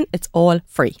 And again, it's all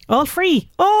free. All free.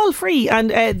 And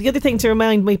the other thing to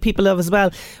remind my people of as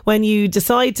well, when you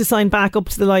decide to sign back up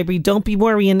to the library, don't be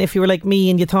worrying if you were like me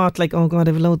and you thought like, oh God,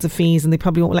 I have loads of fees and they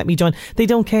probably won't let me join. They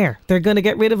don't care. They're going to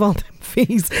get rid of all them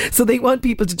fees. So they want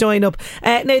people to join up.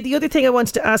 Now, the other thing I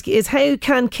wanted to ask you is, how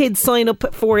can kids sign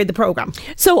up for the programme?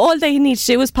 So all they need to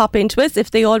do is pop into us.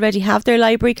 If they already have their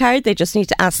library card, they just need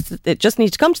to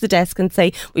come to the desk and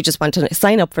say, we just want to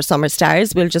sign up for Summer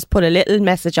Stars. We'll just put a little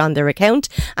message on their account,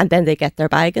 and then they get their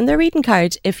bag and their reading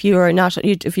card. If you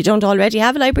don't already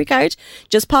have a library card,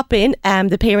 just pop in.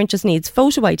 The parent just needs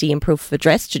photo ID and proof of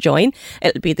address to join.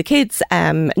 It'll be the kid's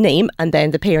name and then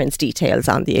the parent's details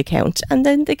on the account, and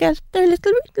then they get their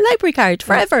little library card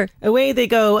forever. Away they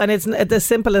go, and it's as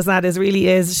simple as that. It really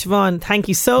is. Siobhan, thank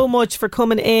you so much for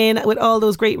coming in with all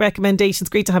those great recommendations.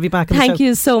 Great to have you back on the show. Thank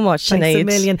you so much, Sinead. Thanks a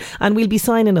million. And we'll be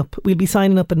signing up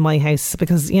in my house,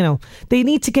 because they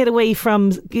need to get away from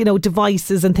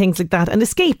devices and things like that and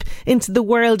escape into the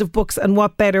world of books, and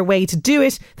what better way to do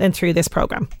it than through this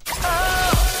programme.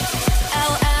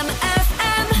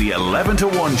 The 11 to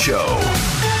 1 show.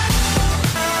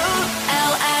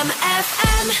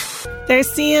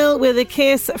 There's Seal with A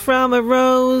Kiss from a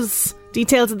Rose.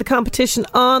 Details of the competition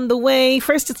on the way.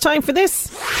 First, it's time for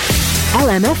this.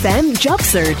 LMFM Job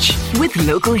Search with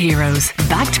Local Heroes.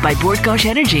 Backed by Bord Gáis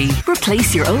Energy.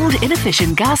 Replace your old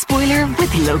inefficient gas boiler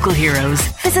with Local Heroes.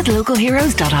 Visit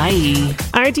localheroes.ie.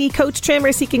 RD Coach Trim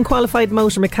are seeking qualified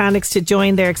motor mechanics to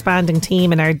join their expanding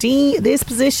team in RD. This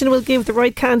position will give the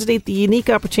right candidate the unique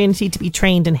opportunity to be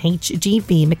trained in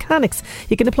HGV mechanics.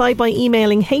 You can apply by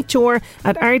emailing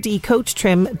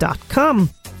hr@rdcoachtrim.com.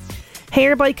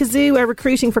 Hair by Kazoo are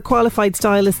recruiting for qualified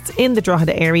stylists in the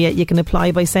Drogheda area. You can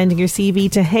apply by sending your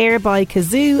CV to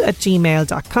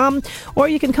hairbykazoo@gmail.com, or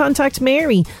you can contact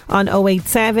Mary on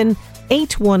 087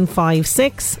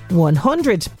 8156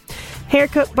 100.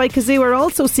 Haircut by Kazoo are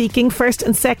also seeking first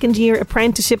and second year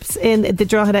apprenticeships in the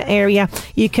Drogheda area.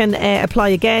 You can apply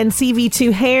again, CV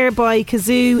to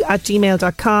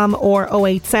hairbykazoo@gmail.com or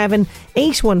 087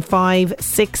 815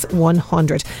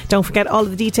 6100. Don't forget, all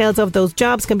of the details of those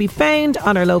jobs can be found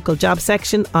on our local job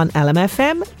section on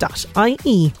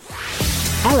lmfm.ie.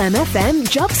 LMFM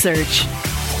Job Search.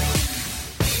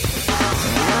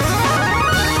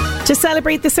 To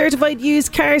celebrate the certified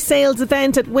used car sales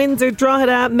event at Windsor,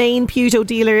 Drogheda, main Peugeot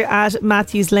dealer at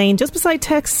Matthews Lane, just beside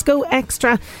Tesco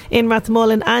Extra in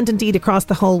Rathmullen, and indeed across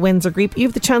the whole Windsor group, you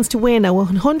have the chance to win a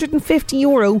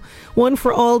 €150 one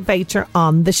for all voucher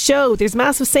on the show. There's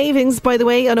massive savings, by the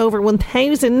way, on over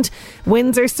 1,000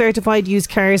 Windsor certified used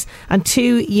cars and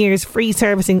 2 years free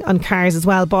servicing on cars as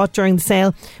well, bought during the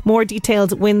sale. More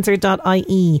details at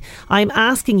windsor.ie. I'm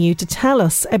asking you to tell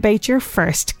us about your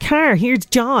first car. Here's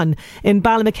John in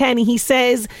Ballymakenny. He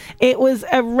says it was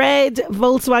a red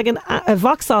Vauxhall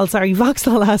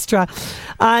Astra,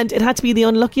 and it had to be the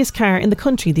unluckiest car in the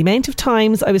country. The amount of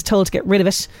times I was told to get rid of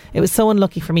it, it was so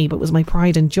unlucky for me, but it was my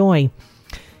pride and joy.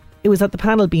 It was at the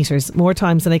panel beaters more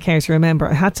times than I care to remember.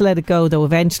 I had to let it go though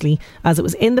eventually, as it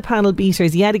was in the panel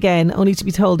beaters yet again, only to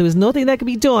be told there was nothing that could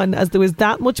be done, as there was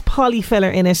that much poly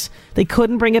filler in it. They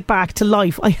couldn't bring it back to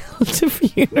life. I held a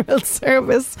funeral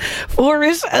service for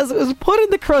it as it was put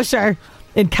in the crusher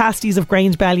in Casti's of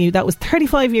Grange Bellew. That was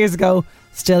 35 years ago.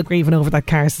 Still grieving over that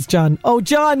car, says John. Oh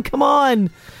John, come on.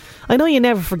 I know you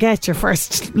never forget your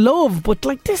first love, but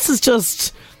like, this is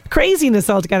just craziness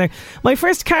altogether. My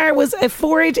first car was a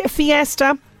Ford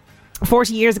Fiesta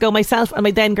 40 years ago. Myself and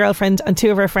my then girlfriend and 2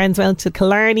 of our friends went to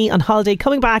Killarney on holiday.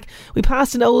 Coming back, we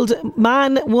passed an old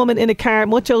woman in a car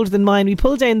much older than mine. We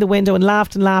pulled down the window and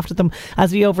laughed at them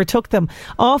as we overtook them.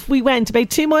 Off we went. About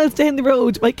 2 miles down the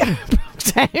road, my car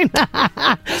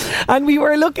lockdown. And we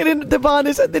were looking in the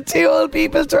bonnet and the two old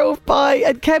people drove by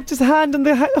and kept his hand on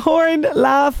the horn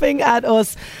laughing at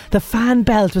us. The fan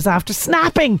belt was after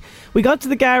snapping. We got to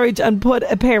the garage and put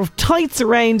a pair of tights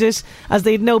around it as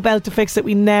they had no belt to fix it.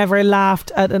 We never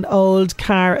laughed at an old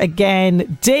car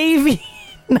again. Davy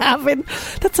Navin,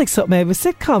 that's like something out of a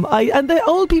sitcom. And the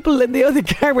old people in the other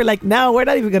car were like, no, we're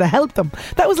not even going to help them.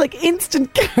 That was like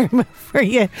instant karma for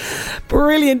you.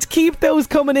 Brilliant. Keep those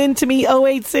coming in to me.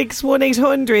 086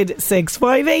 1800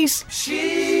 658.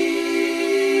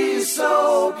 She's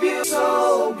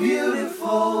so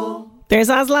beautiful. There's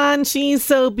Aslan, she's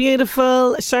so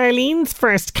beautiful. Charlene's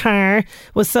first car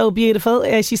was so beautiful.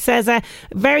 She says,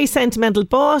 very sentimental,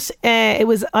 but it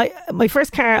was my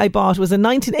first car I bought was a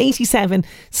 1987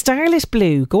 Starlit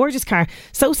Blue, gorgeous car.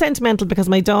 So sentimental because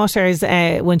my daughter's,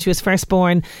 when she was first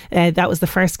born, that was the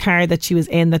first car that she was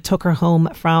in that took her home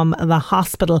from the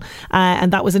hospital.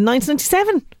 And that was in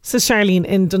 1997, says Charlene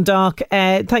in Dundalk.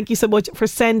 Thank you so much for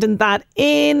sending that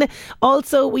in.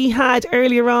 Also, we had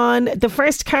earlier on, the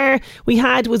first car we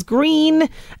had was green.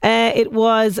 It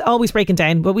was always breaking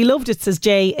down, but we loved it, says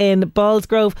Jay in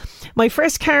Ballsgrove. My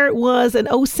first car was an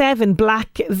 07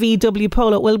 black VW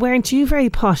Polo. Well, weren't you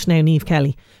very posh now, Niamh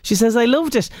Kelly? She says, I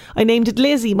loved it. I named it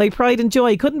Lizzie, my pride and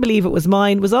joy. Couldn't believe it was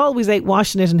mine. Was always out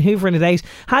washing it and hoovering it out.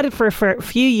 Had it for a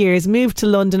few years. Moved to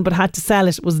London but had to sell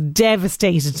it. Was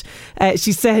devastated.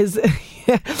 She says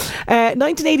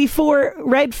 1984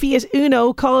 red Fiat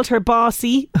Uno, called her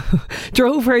bossy.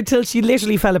 Drove her till she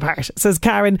literally fell apart, says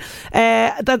Karen.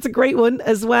 That's a great one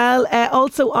as well.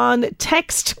 Also on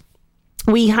text,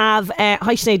 we have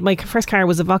hi Sinead, my first car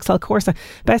was a Vauxhall Corsa,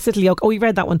 best little yoke. Oh, we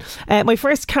read that one. My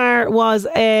first car was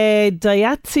a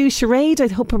Daihatsu Charade, I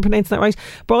hope I'm pronouncing that right.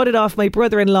 Brought it off my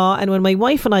brother-in-law, and when my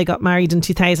wife and I got married in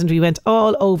 2000, we went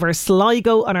all over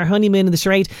Sligo on our honeymoon in the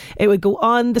Charade. It would go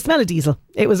on the smell of diesel.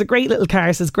 It was a great little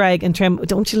car, says Greg and Trim.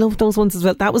 Don't you love those ones as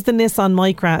well? That was the Nissan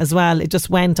Micra as well. It just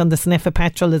went on the sniff of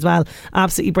petrol as well.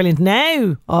 Absolutely brilliant.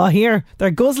 Now, here, they're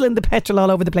guzzling the petrol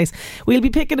all over the place. We'll be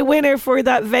picking a winner for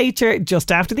that voucher just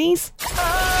after these.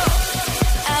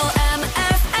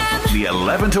 LMFM. The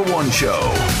 11 to 1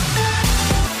 show.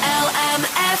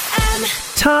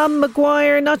 Tom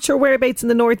Maguire, not sure whereabouts in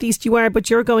the northeast you are, but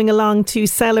you're going along to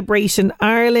Celebration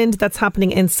Ireland. That's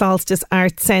happening in Solstice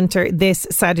Arts Centre this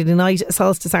Saturday night.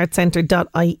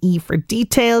 solsticeartcentre.ie for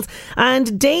details.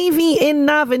 And Davy in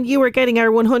Navan, you are getting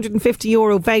our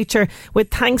 €150 voucher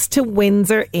with thanks to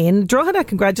Windsor in Drogheda.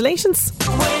 Congratulations.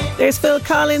 There's Phil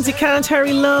Collins, You Can't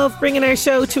Hurry Love, bringing our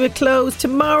show to a close.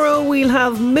 Tomorrow we'll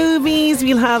have movies,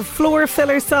 we'll have floor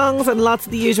filler songs and lots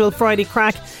of the usual Friday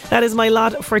crack. That is my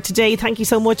lot for today. Thank you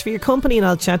so much for your company, and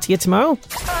I'll chat to you tomorrow.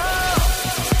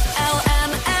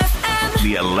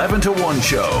 The 11 to 1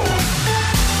 show.